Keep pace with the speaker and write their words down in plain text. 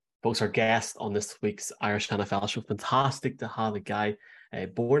folks, our guest on this week's Irish NFL show. Fantastic to have a guy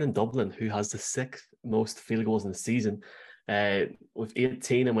born in Dublin who has the sixth most field goals in the season with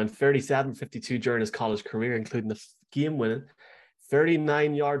 18, and went 37-52 during his college career, including the game-winning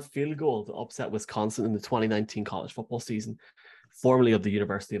 39-yard field goal to upset Wisconsin in the 2019 college football season, formerly of the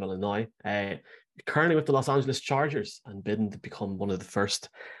University of Illinois. Currently with the Los Angeles Chargers and bidding to become one of the first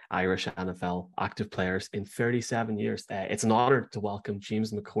Irish NFL active players in 37 years. It's an honor to welcome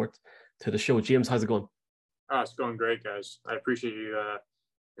James McCourt to the show. James, how's it going? Oh, it's going great, guys. I appreciate you,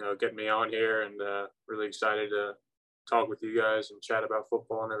 getting me on here, and really excited to talk with you guys and chat about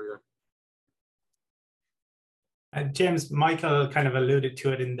football and everything. James, Michael kind of alluded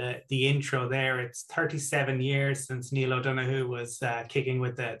to it in the intro there. It's 37 years since Neil O'Donoghue was kicking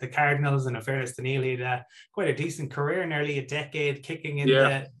with the Cardinals, and in fairness to Neil, he had quite a decent career, nearly a decade kicking in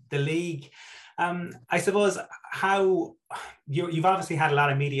the league. I suppose how you've obviously had a lot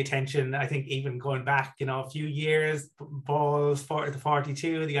of media attention. I think even going back, a few years, Balls for the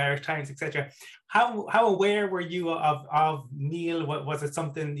 42, the Irish Times, etc. How aware were you of Neil? Was it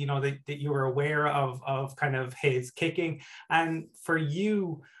something that you were aware of kind of his kicking? And for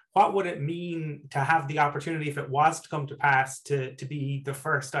you, what would it mean to have the opportunity, if it was to come to pass, to be the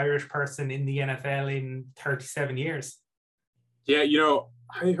first Irish person in the NFL in 37 years? Yeah,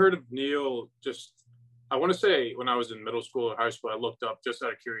 I heard of Neil I want to say when I was in middle school or high school. I looked up just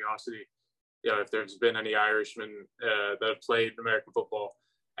out of curiosity, if there's been any Irishmen that have played American football,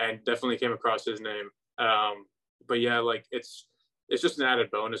 and definitely came across his name. But yeah, it's just an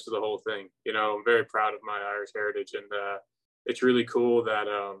added bonus to the whole thing. I'm very proud of my Irish heritage, and it's really cool that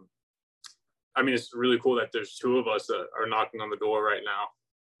it's really cool that there's two of us that are knocking on the door right now.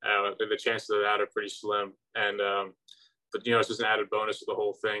 The chances of that are pretty slim, and but it's just an added bonus to the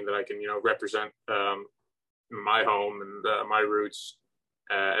whole thing that I can represent my home and my roots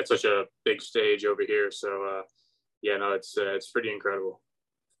at such a big stage over here. So it's pretty incredible.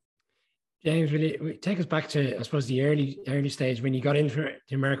 James, really take us back to, I suppose, the early stage when you got into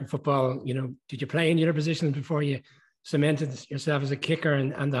the American football. Did you play in the other positions before you cemented yourself as a kicker,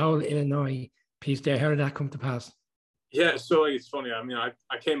 and the whole Illinois piece there? How did that come to pass? Yeah, so it's funny.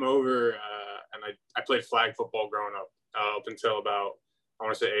 I came over and I played flag football growing up until about, I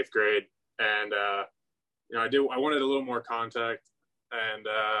want to say, 8th grade, and I wanted a little more contact, and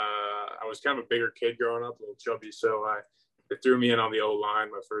I was kind of a bigger kid growing up, a little chubby, so they threw me in on the O-line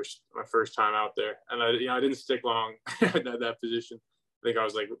my first time out there, and I didn't stick long at that position. I think I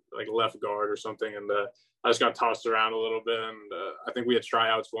was like left guard or something, and I just got tossed around a little bit, and I think we had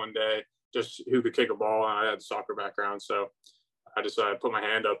tryouts one day, just who could kick a ball, and I had a soccer background, so I decided to put my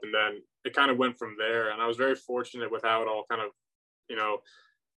hand up, and then it kind of went from there. And I was very fortunate with how it all kind of,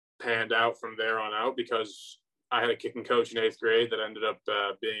 panned out from there on out, because I had a kicking coach in 8th grade that ended up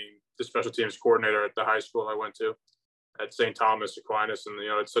being the special teams coordinator at the high school I went to at St. Thomas Aquinas. And,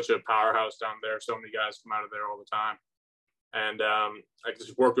 it's such a powerhouse down there. So many guys come out of there all the time. And I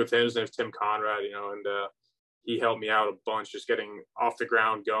just worked with him. His name's Tim Conrad, and he helped me out a bunch, just getting off the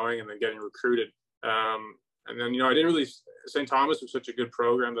ground going and then getting recruited. And then, I didn't really, St. Thomas was such a good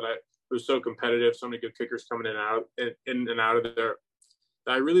program that it was so competitive, so many good kickers coming in and out of there.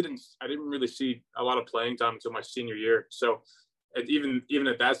 I didn't really see a lot of playing time until my senior year. So even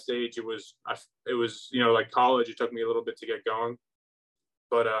at that stage, it was like college, it took me a little bit to get going.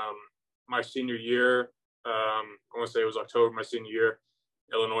 But my senior year, I want to say it was October, my senior year,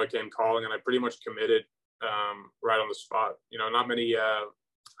 Illinois came calling, and I pretty much committed right on the spot. Not many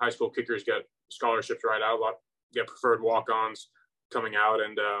high school kickers get scholarships right out, get preferred walk-ons coming out,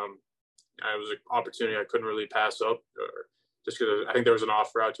 and it was an opportunity I couldn't really pass up, just because I think there was an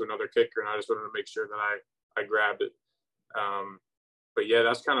offer out to another kicker, and I just wanted to make sure that I grabbed it. But yeah,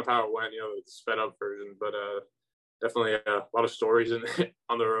 that's kind of how it went, the sped up version, but definitely a lot of stories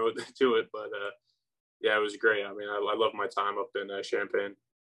on the road to it, but yeah, it was great. I love my time up in Champaign.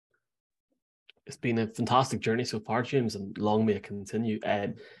 It's been a fantastic journey so far, James, and long may it continue.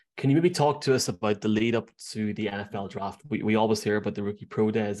 Can you maybe talk to us about the lead up to the NFL draft? We always hear about the rookie pro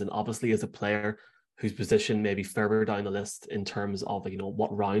days, and obviously as a player whose position may be further down the list in terms of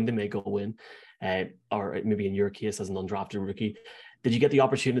what round they may go in, or maybe in your case as an undrafted rookie, did you get the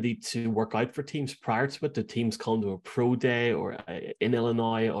opportunity to work out for teams prior to it? Did teams come to a pro day or in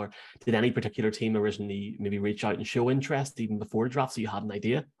Illinois, or did any particular team originally maybe reach out and show interest even before the draft so you had an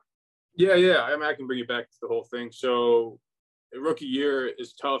idea? Yeah. I can bring it back to the whole thing. So a rookie year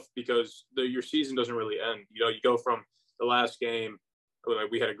is tough because your season doesn't really end. You go from the last game.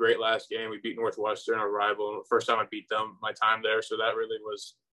 We had a great last game. We beat Northwestern, our rival. First time I beat them, my time there. So that really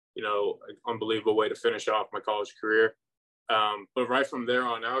was, an unbelievable way to finish off my college career. But right from there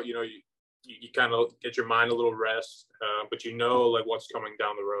on out, you know, you kind of get your mind a little rest, but you know, like what's coming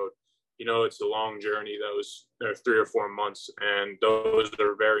down the road. You know, it's a long journey. Those 3 or 4 months, and those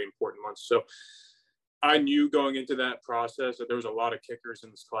are very important months. So I knew going into that process that there was a lot of kickers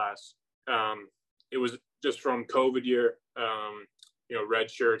in this class. It was just from COVID year, you know, red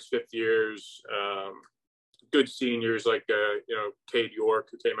shirts, 5th years, good seniors like, you know, Cade York,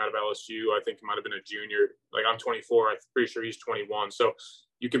 who came out of LSU. I think he might have been a junior. Like, I'm 24. I'm pretty sure he's 21. So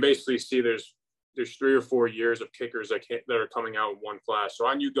you can basically see there's 3 or 4 years of kickers that are coming out in one class. So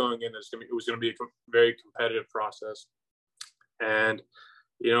I knew going in that it was going to be a very competitive process. And,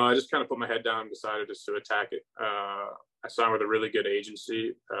 you know, I just kind of put my head down and decided just to attack it. I signed with a really good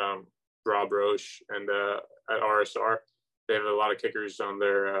agency, Rob Roche, and at RSR. They have a lot of kickers on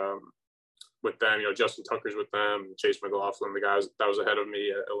their with them. You know, Justin Tucker's with them, Chase McLaughlin, the guys that was ahead of me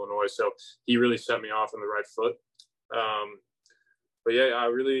at Illinois. So he really set me off on the right foot. But yeah,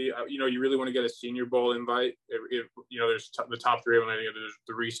 you know, you really want to get a Senior Bowl invite. You know, there's the top 3 of them. You know, there's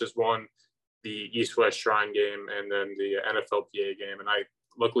the Reese's one, the East-West Shrine game, and then the NFLPA game. And I,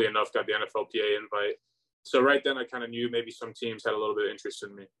 luckily enough, got the NFLPA invite. So right then I kind of knew maybe some teams had a little bit of interest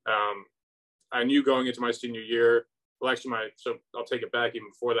in me. I knew going into my senior year, well, actually so I'll take it back even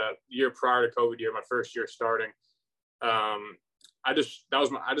before that. Year prior to COVID year, my first year starting, I just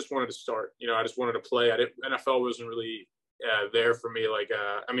wanted to start. You know, I just wanted to play. NFL wasn't really there for me. Like,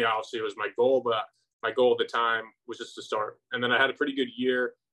 I mean, obviously it was my goal, but my goal at the time was just to start. And then I had a pretty good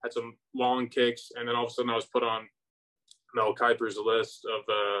year, had some long kicks, and then all of a sudden I was put on Mel Kiper's list of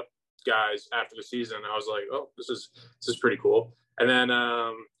guys after the season. I was like, oh, this is pretty cool. And then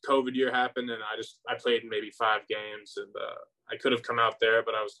COVID year happened, and I played maybe 5 games, and I could have come out there,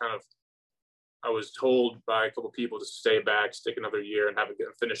 but I was told by a couple of people to stay back, stick another year, and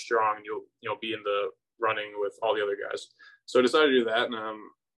finish strong, and you'll be in the running with all the other guys. So I decided to do that, and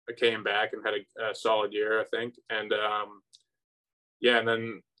I came back and had a solid year, I think. And yeah, and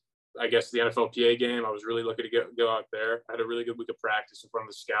then I guess the NFLPA game, I was really looking to go out there. I had a really good week of practice in front of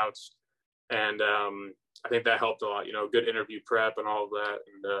the scouts, and I think that helped a lot. You know, good interview prep and all of that.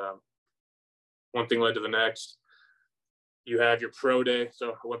 And one thing led to the next. You have your pro day.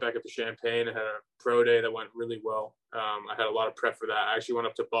 So I went back up to Champaign. I had a pro day that went really well. I had a lot of prep for that. I actually went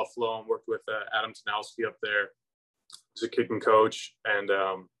up to Buffalo and worked with Adam Tanowski up there as a kicking coach. And,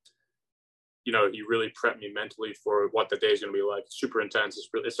 you know, he really prepped me mentally for what the day is going to be like. It's super intense.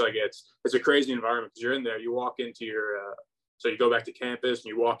 It's a crazy environment because you're in there. You walk into so you go back to campus and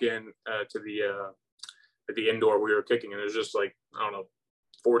you walk in to the indoor where we were kicking, and there's just like, I don't know,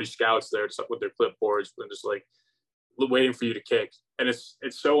 40 scouts there with their clipboards and just like waiting for you to kick. And it's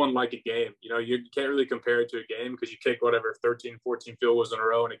so unlike a game. You know, you can't really compare it to a game because you kick whatever 13, 14 field goals in a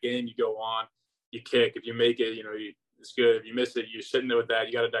row. In a game, you go on, you kick. If you make it, you know, it's good. If you miss it, you're sitting there with that.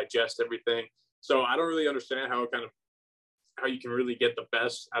 You got to digest everything. So I don't really understand how you can really get the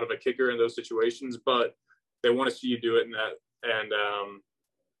best out of a kicker in those situations, but they want to see you do it in that. And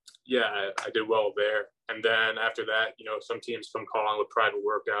yeah, I did well there. And then after that, you know, some teams come calling with private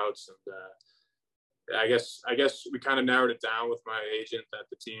workouts, and I guess we kind of narrowed it down with my agent that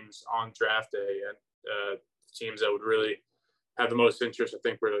the teams on draft day and teams that would really have the most interest, I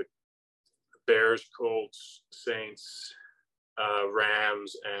think, were the Bears, Colts, Saints,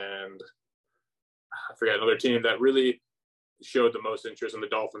 Rams, and I forget another team that really showed the most interest in the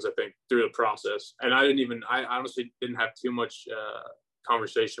Dolphins, I think, through the process. And I honestly didn't have too much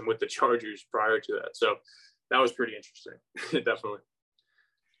conversation with the Chargers prior to that. So that was pretty interesting. Definitely.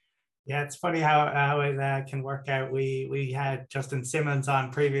 Yeah, it's funny how it can work out. We had Justin Simmons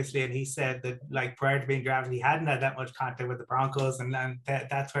on previously, and he said that, like, prior to being drafted, he hadn't had that much contact with the Broncos, and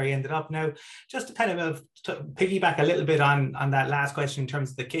that's where he ended up. Now, just to kind of piggyback a little bit on that last question in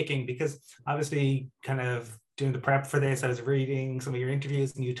terms of the kicking, because obviously kind of doing the prep for this, I was reading some of your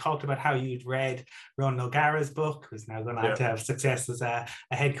interviews, and you talked about how you'd read Ronan O'Gara's book, who's now going on to have success as a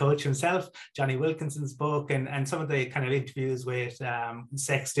head coach himself, Johnny Wilkinson's book, and some of the kind of interviews with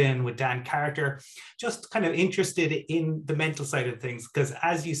Sexton, with Dan Carter, just kind of interested in the mental side of things. Because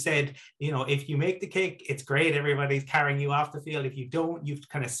as you said, you know, if you make the kick, it's great. Everybody's carrying you off the field. If you don't, you have to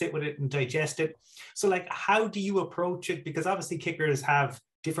kind of sit with it and digest it. So, like, how do you approach it? Because obviously kickers have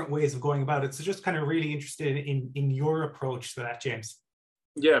different ways of going about it. So just kind of really interested in your approach to that, James.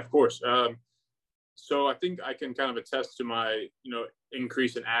 Yeah, of course. So I think I can kind of attest to my, you know,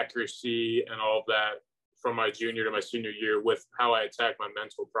 increase in accuracy and all of that from my junior to my senior year with how I attack my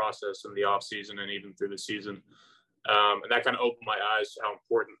mental process in the off season and even through the season. And that kind of opened my eyes to how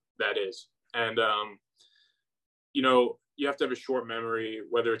important that is. And, you know, you have to have a short memory,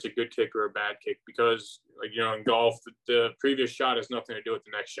 whether it's a good kick or a bad kick, because like, you know, in golf, the previous shot has nothing to do with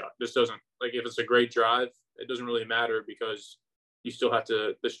the next shot. This doesn't, like, if it's a great drive, it doesn't really matter because you still have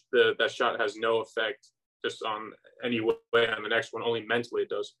to, that shot has no effect just on any way on the next one. Only mentally it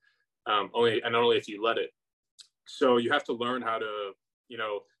does. Only if you let it. So you have to learn how to, you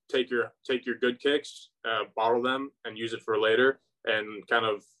know, take your good kicks, bottle them and use it for later, and kind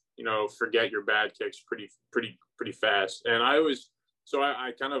of, you know, forget your bad kicks pretty fast. And I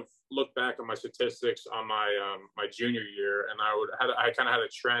kind of look back on my statistics on my my junior year, and I kind of had a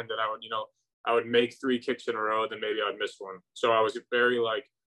trend that I would make 3 kicks in a row, then maybe I'd miss one. So I was very like,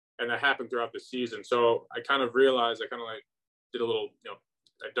 and that happened throughout the season. So I kind of realized, I kind of like did a little, you know,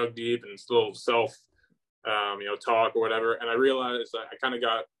 I dug deep and a little self, you know, talk or whatever. And I realized I kind of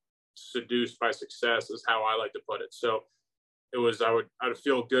got seduced by success, is how I like to put it. So it was, I would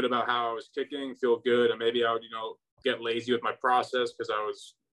feel good about how I was kicking, feel good. And maybe I would, you know, get lazy with my process because I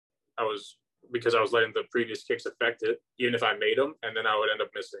was letting the previous kicks affect it, even if I made them, and then I would end up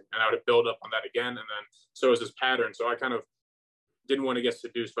missing, and I would build up on that again. And then, so it was this pattern. So I kind of didn't want to get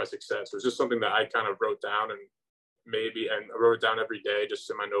seduced by success. It was just something that I kind of wrote down, and I wrote it down every day, just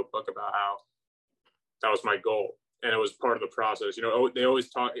in my notebook, about how that was my goal. And it was part of the process. You know, they always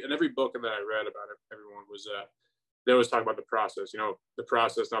talk in every book that I read about it, everyone was, they always talk about the process, you know, the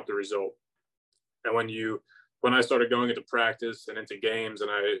process, not the result. And when I started going into practice and into games, and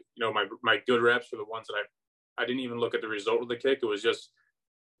you know, my good reps were the ones that I didn't even look at the result of the kick. It was just,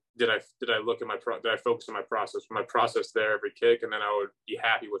 did I focus on my process? Was my process there every kick? And then I would be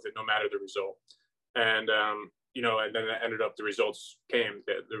happy with it no matter the result. And, you know, and then it ended up, the results came,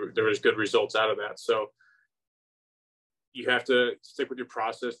 there was good results out of that. So you have to stick with your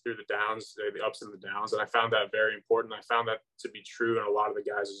process through the downs, the ups and the downs. And I found that very important. I found that to be true in a lot of the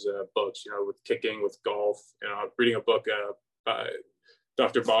guys' books, you know, with kicking, with golf. You know, reading a book by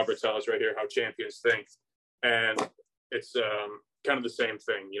Dr. Bob Bertels right here, How Champions Think. And it's kind of the same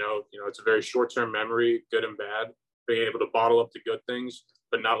thing, you know, it's a very short-term memory, good and bad, being able to bottle up the good things,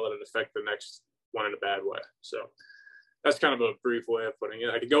 but not let it affect the next one in a bad way. So that's kind of a brief way of putting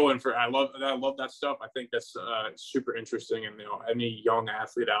it. I could go in for, I love that stuff. I think that's super interesting. And, you know, any young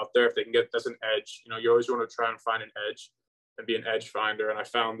athlete out there, if they can that's an edge, you know, you always want to try and find an edge and be an edge finder. And I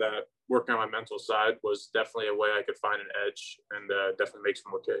found that working on my mental side was definitely a way I could find an edge and definitely make some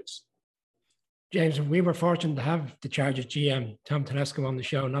more kicks. James, we were fortunate to have the Chargers GM, Tom Telesco, on the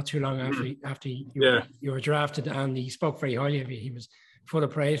show not too long after you were drafted, and he spoke very highly of you. He was full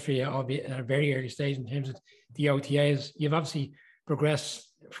of praise for you, albeit at a very early stage in terms of the OTAs. You've obviously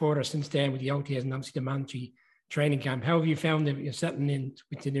progressed further since then with the OTAs and obviously the mandatory training camp. How have you found that you're settling in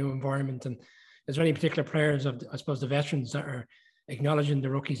with the new environment? And is there any particular players of, I suppose, the veterans that are acknowledging the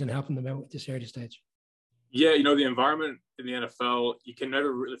rookies and helping them out at this early stage? Yeah, you know, the environment in the NFL, you can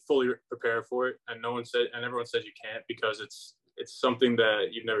never really fully prepare for it, and everyone says you can't, because it's something that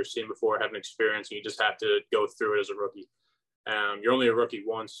you've never seen before, haven't experienced, and you just have to go through it as a rookie. You're only a rookie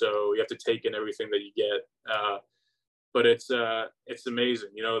once, so you have to take in everything that you get. But it's amazing,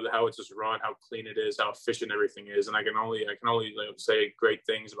 you know, how it's just run, how clean it is, how efficient everything is, and I can only say great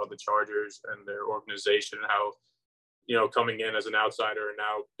things about the Chargers and their organization, and how, you know, coming in as an outsider and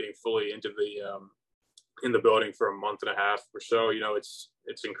now being fully into in the building for a month and a half or so, you know, it's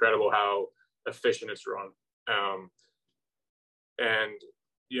incredible how efficient it's run. And,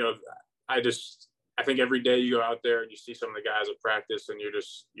 you know, I think every day you go out there and you see some of the guys at practice, and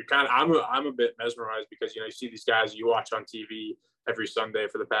I'm a bit mesmerized, because, you know, you see these guys you watch on TV every Sunday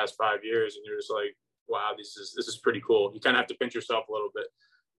for the past 5 years, and you're just like, wow, this is pretty cool. You kind of have to pinch yourself a little bit.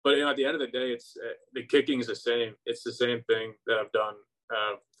 But, you know, at the end of the day, it's the kicking is the same. It's the same thing that I've done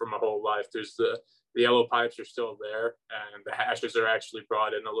for my whole life. There's the yellow pipes are still there, and the hashes are actually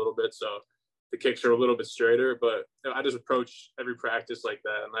brought in a little bit, so the kicks are a little bit straighter. But I just approach every practice like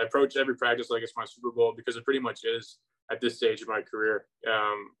that, and I approach every practice like it's my Super Bowl, because it pretty much is at this stage of my career.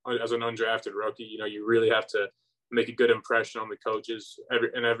 As an undrafted rookie, you know, you really have to make a good impression on the coaches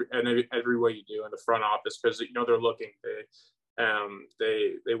every way you do in the front office, because, you know, they're looking.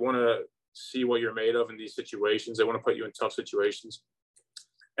 They want to see what you're made of in these situations. They want to put you in tough situations,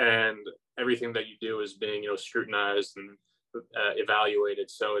 and everything that you do is being, you know, scrutinized and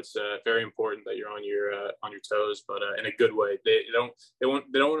evaluated. So it's very important that you're on your toes, but in a good way. They don't want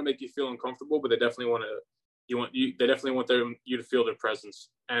to make you feel uncomfortable, but they definitely want you to feel their presence.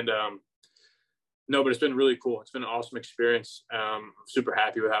 And no, but it's been really cool. It's been an awesome experience. I'm super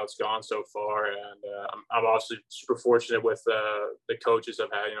happy with how it's gone so far, and I'm also super fortunate with the coaches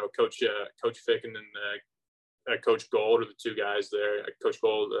I've had. You know, Coach Ficken and Coach Gold are the two guys there. Coach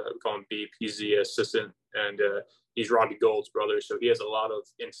Gold, we call him Beep. He's the assistant, and he's Robbie Gold's brother. So he has a lot of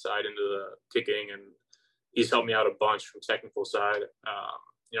insight into the kicking, and he's helped me out a bunch from technical side.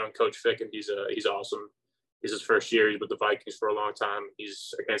 And Coach Ficken, he's awesome. He's his first year. He's with the Vikings for a long time.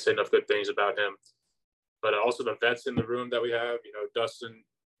 I can't say enough good things about him. But also the vets in the room that we have, Dustin,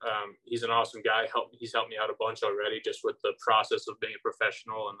 he's an awesome guy. He's helped me out a bunch already just with the process of being a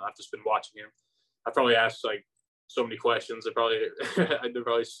professional, and I've just been watching him. I probably asked so many questions. They're probably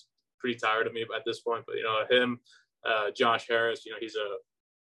pretty tired of me at this point. But him, Josh Harris, he's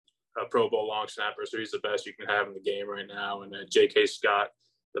a Pro Bowl long snapper, so he's the best you can have in the game right now. And J.K. Scott,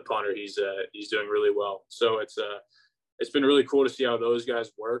 the punter, he's doing really well. So it's been really cool to see how those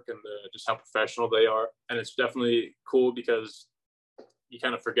guys work and just how professional they are. And it's definitely cool because you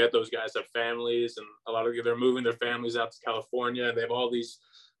kind of forget those guys have families, and a lot of they're moving their families out to California, and they have all these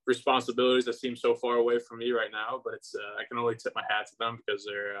responsibilities that seem so far away from me right now. But I can only tip my hat to them because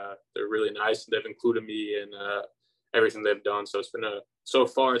they're really nice, and they've included me in everything they've done. So so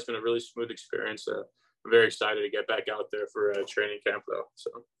far it's been a really smooth experience. I'm very excited to get back out there for training camp though. So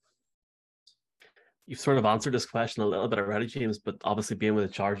you've sort of answered this question a little bit already, James, but obviously being with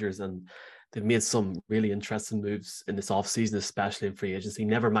the Chargers, and they've made some really interesting moves in this offseason, especially in free agency.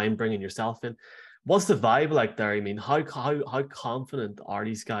 Never mind bringing yourself in. What's the vibe like there? I mean, how confident are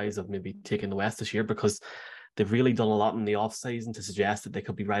these guys of maybe taking the West this year? Because they've really done a lot in the offseason to suggest that they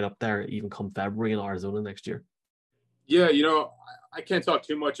could be right up there even come February in Arizona next year. Yeah, I can't talk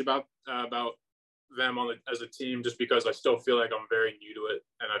too much about them as a team just because I still feel like I'm very new to it,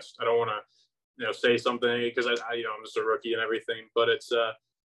 and I don't want to say something because I'm just a rookie and everything. But it's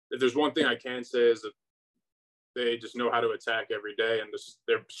if there's one thing I can say is that they just know how to attack every day, and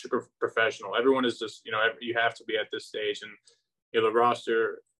they're super professional. Everyone is just you have to be at this stage, and the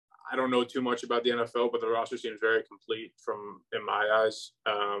roster. I don't know too much about the NFL, but the roster seems very complete in my eyes.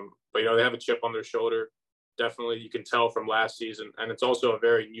 But they have a chip on their shoulder. Definitely, you can tell from last season, and it's also a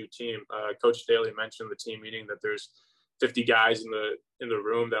very new team. Coach Staley mentioned the team meeting that there's 50 guys in the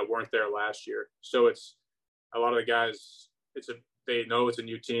room that weren't there last year. So it's a lot of the guys. They know it's a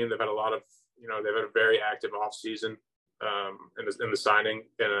new team. They've had a lot of they've had a very active off season in the signing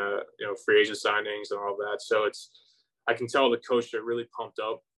and free agent signings and all that. So I can tell the coach they're really pumped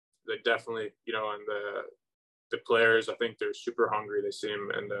up. They definitely and the players, I think they're super hungry. They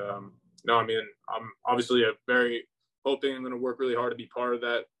seem and. No, I mean, I'm obviously very hoping I'm going to work really hard to be part of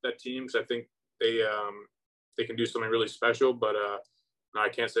that team because I think they can do something really special. But no, I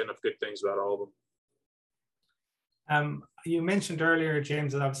can't say enough good things about all of them. You mentioned earlier,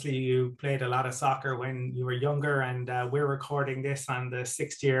 James, that obviously you played a lot of soccer when you were younger, and we're recording this on the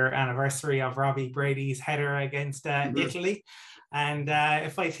 6th-year anniversary of Robbie Brady's header against Italy. And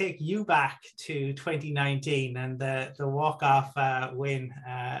if I take you back to 2019 and the walk-off win,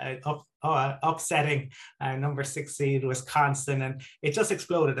 upsetting number 6 seed Wisconsin, and it just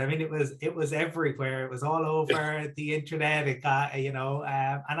exploded. I mean, it was everywhere. It was all over the internet. It got and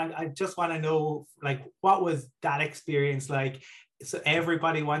I just want to know, what was that experience like? So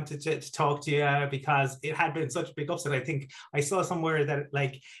everybody wanted to talk to you because it had been such a big upset. I think I saw somewhere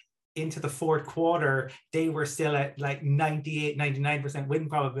that into the fourth quarter, they were still at 98-99% win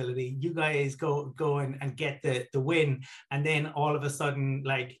probability. You guys go and get the win, and then all of a sudden,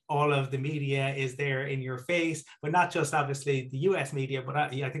 all of the media is there in your face, but not just obviously the US media, but I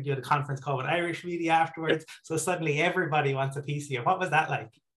think you had a conference call with Irish media afterwards. So suddenly everybody wants a piece of you. What was that like?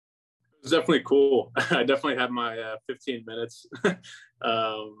 It was definitely cool. I definitely had my 15 minutes, but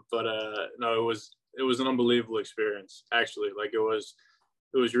no, it was an unbelievable experience. Actually,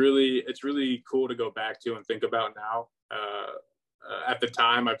 it's really cool to go back to and think about now. At the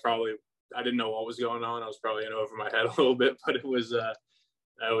time, I didn't know what was going on. I was probably in over my head a little bit, but it was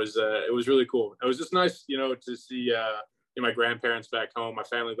really cool. It was just nice, to see my grandparents back home, my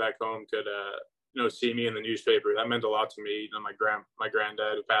family back home could see me in the newspaper. That meant a lot to me. My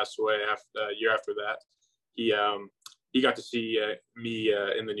granddad, who passed away a year after that, he got to see me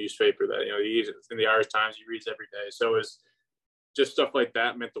in the newspaper. That in the Irish Times, he reads every day. So it was just stuff like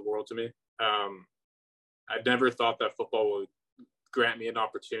that meant the world to me. I never thought that football would grant me an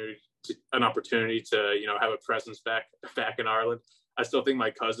opportunity to have a presence back in Ireland. I still think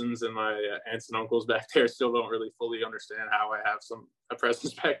my cousins and my aunts and uncles back there still don't really fully understand how I have a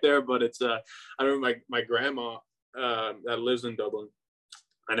presence back there. But it's I remember my grandma that lives in Dublin,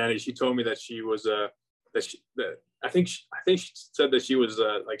 and then she told me that she was I think she said that she was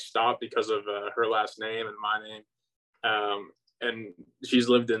stopped because of her last name and my name. And she's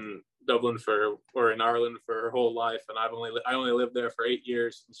lived in Dublin or in Ireland for her whole life, and I only lived there for 8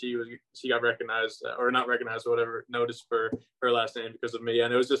 years. And she got recognized or not recognized, whatever, noticed for her last name because of me.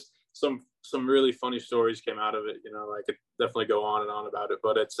 And it was just some really funny stories came out of it. You know, I could definitely go on and on about it,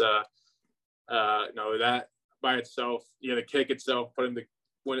 but it's no, that by itself, the kick itself, having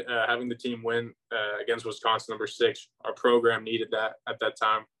the team win against Wisconsin, number 6, our program needed that at that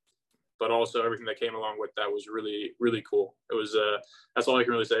time. But also everything that came along with that was really, really cool. It was, that's all I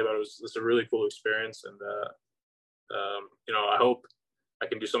can really say about it. It's a really cool experience. And, I hope I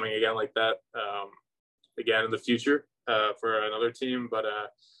can do something again like that again in the future for another team. But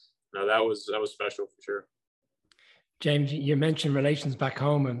that was special for sure. James, you mentioned relations back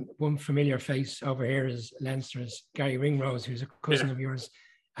home, and one familiar face over here is Leinster's Gary Ringrose, who's a cousin of yours.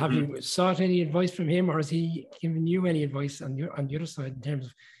 Have you sought any advice from him, or has he given you any advice on the other side in terms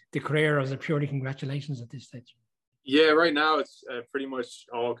of the career, or is it purely congratulations at this stage? Yeah, right now it's pretty much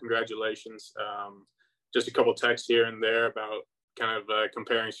all congratulations. Just a couple texts here and there about kind of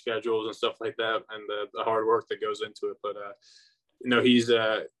comparing schedules and stuff like that, and the hard work that goes into it. But he's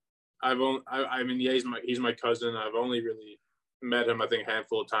he's my cousin. I've only really met him, I think, a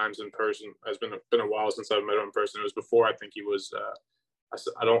handful of times in person. It's been a while since I've met him in person. It was before I think he was.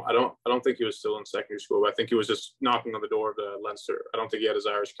 I don't think he was still in secondary school. I think he was just knocking on the door of the Leinster. I don't think he had his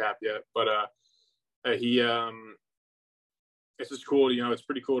Irish cap yet, but he it's just cool. It's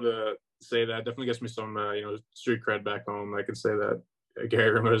pretty cool to say that. Definitely gets me some street cred back home. I can say that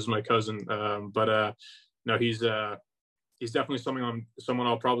Gary Ringrose is my cousin, but he's definitely someone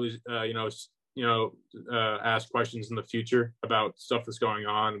I'll probably ask questions in the future about stuff that's going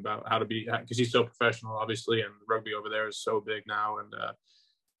on, about how to be, because he's so professional, obviously, and rugby over there is so big now, and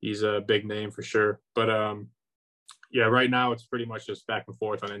he's a big name for sure. But right now it's pretty much just back and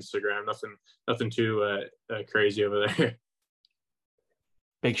forth on Instagram. Nothing too crazy over there.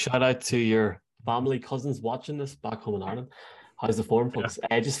 Big shout out to your family, cousins watching this back home in Ireland. How's the form, folks?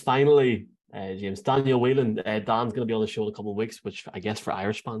 Just finally, James, Daniel Whelan, Dan's going to be on the show in a couple of weeks, which I guess for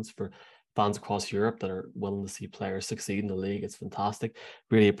Irish fans, for fans across Europe that are willing to see players succeed in the league, it's fantastic.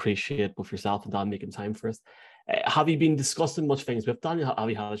 Really appreciate both yourself and Dan making time for us. Have you been discussing much things with Daniel? Have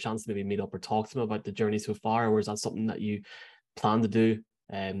you had a chance to maybe meet up or talk to him about the journey so far, or is that something that you plan to do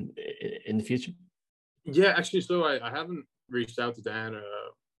in the future? Yeah, actually, so I haven't reached out to Dan.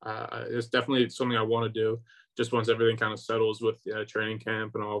 It's definitely something I want to do just once everything kind of settles with training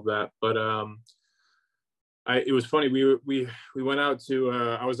camp and all of that. But it was funny. We went out to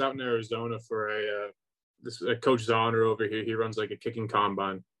I was out in Arizona for a Coach Zahner over here. He runs like a kicking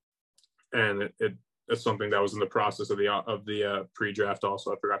combine, and it's something that was in the process of the pre-draft.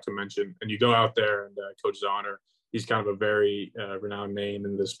 Also, I forgot to mention. And you go out there, and Coach Zahner, he's kind of a very renowned name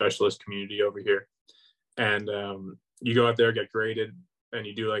in the specialist community over here. And you go out there, get graded, and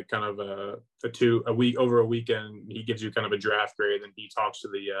you do like kind of over a weekend. He gives you kind of a draft grade, and he talks to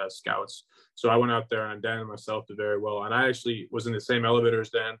the scouts. So I went out there, and Dan and myself did very well. And I actually was in the same elevator as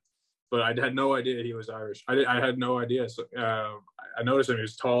Dan, but I had no idea he was Irish. I had no idea. So I noticed him. He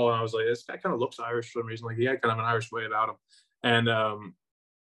was tall, and I was like, this guy kind of looks Irish for some reason. Like he had kind of an Irish way about him. And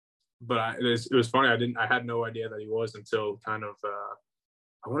but it was funny. I had no idea that he was until kind of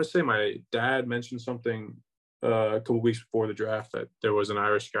I want to say my dad mentioned something a couple of weeks before the draft that there was an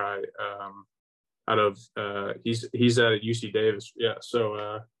Irish guy out of he's at UC Davis. Yeah.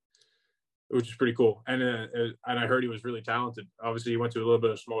 So which is pretty cool. And I heard he was really talented. Obviously he went to a little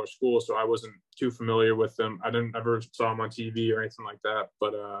bit of a smaller school, so I wasn't too familiar with him. I didn't ever saw him on TV or anything like that,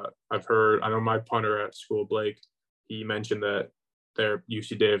 but I know my punter at school, Blake, he mentioned that their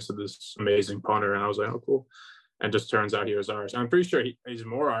UC Davis had this amazing punter, and I was like, oh, cool. And just turns out he was Irish. I'm pretty sure he's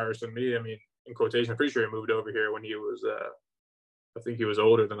more Irish than me. I mean, in quotation, I'm pretty sure he moved over here when he was, I think he was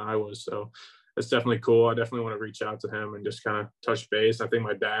older than I was. So it's definitely cool. I definitely want to reach out to him and just kind of touch base. I think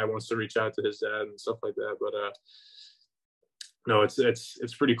my dad wants to reach out to his dad and stuff like that. But no,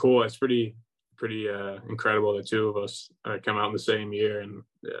 it's pretty cool. It's pretty incredible. The two of us come out in the same year, and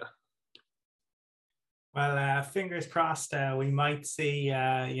yeah. Well, fingers crossed. We might see,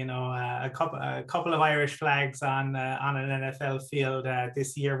 a couple of Irish flags on an NFL field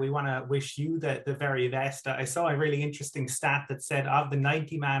this year. We want to wish you the very best. I saw a really interesting stat that said of the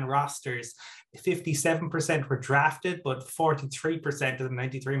 90-man rosters, 57% were drafted, but 43% of the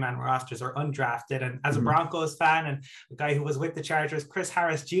 93-man rosters are undrafted. And as a Broncos fan and a guy who was with the Chargers, Chris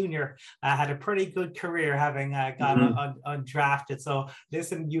Harris Jr. Had a pretty good career having gone undrafted. So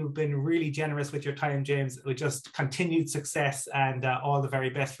listen, you've been really generous with your time, James. With just continued success and all the very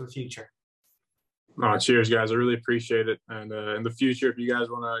best for the future. Oh, cheers, guys. I really appreciate it. And in the future, if you guys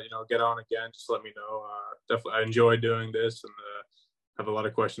want to, get on again, just let me know. Definitely, I enjoy doing this, and have a lot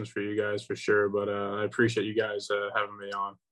of questions for you guys for sure. But I appreciate you guys having me on.